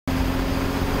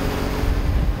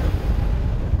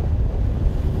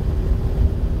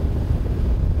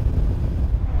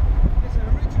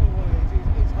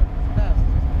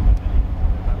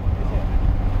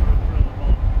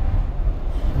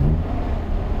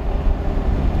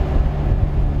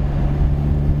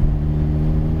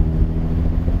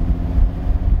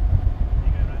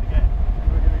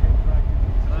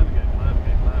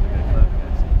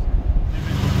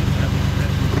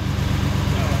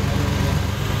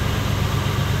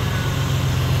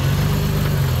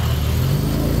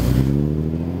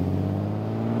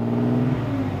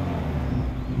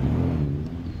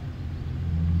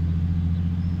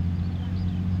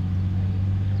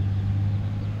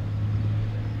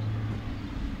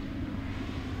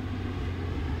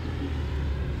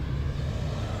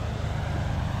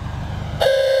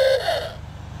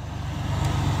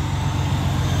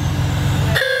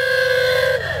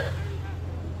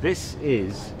This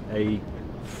is a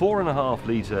 4.5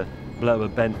 litre blower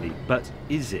Bentley, but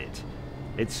is it?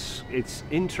 It's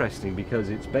interesting because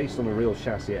it's based on a real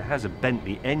chassis. It has a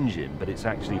Bentley engine, but it's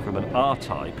actually from an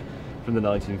R-Type from the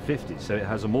 1950s, so it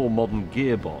has a more modern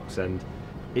gearbox, and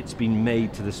it's been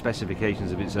made to the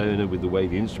specifications of its owner with the way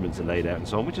the instruments are laid out and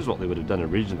so on, which is what they would have done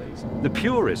originally. The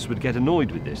purists would get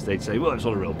annoyed with this. They'd say, well, it's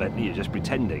not a real Bentley, you're just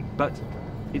pretending. But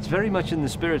it's very much in the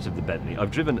spirit of the Bentley. I've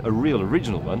driven a real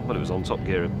original one, well, it was on Top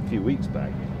Gear a few weeks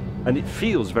back, and it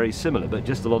feels very similar, but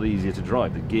just a lot easier to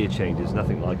drive. The gear change is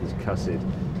nothing like as cussed.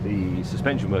 The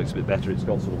suspension works a bit better. It's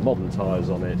got sort of modern tyres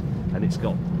on it, and it's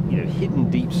got, you know, hidden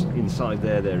deeps inside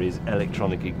there. There is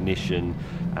electronic ignition,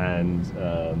 and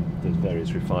there's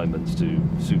various refinements to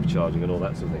supercharging and all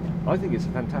that sort of thing. I think it's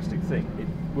a fantastic thing. It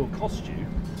will cost you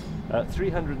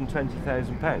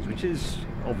 £320,000, which is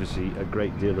obviously a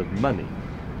great deal of money.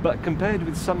 But compared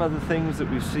with some other things that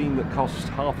we've seen that cost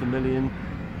 £500,000,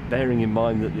 bearing in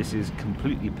mind that this is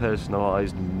completely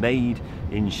personalised, made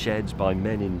in sheds by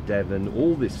men in Devon,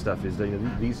 all this stuff is, you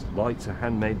know, these lights are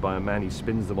handmade by a man. He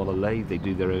spins them on a lathe. They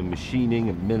do their own machining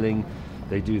and milling.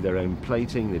 They do their own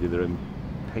plating. They do their own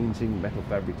painting, metal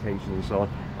fabrication and so on.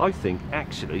 I think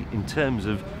actually, in terms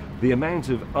of the amount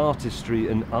of artistry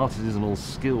and artisanal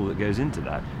skill that goes into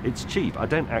that, it's cheap. I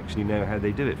don't actually know how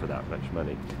they do it for that much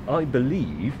money. I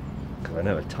believe, I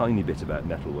know a tiny bit about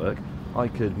metalwork, I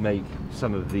could make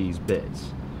some of these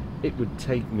bits. It would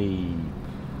take me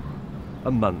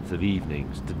a month of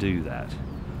evenings to do that.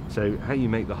 So how you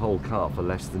make the whole car for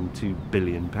less than £2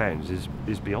 billion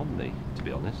is beyond me, to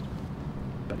be honest.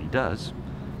 But he does,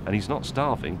 and he's not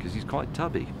starving because he's quite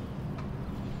tubby.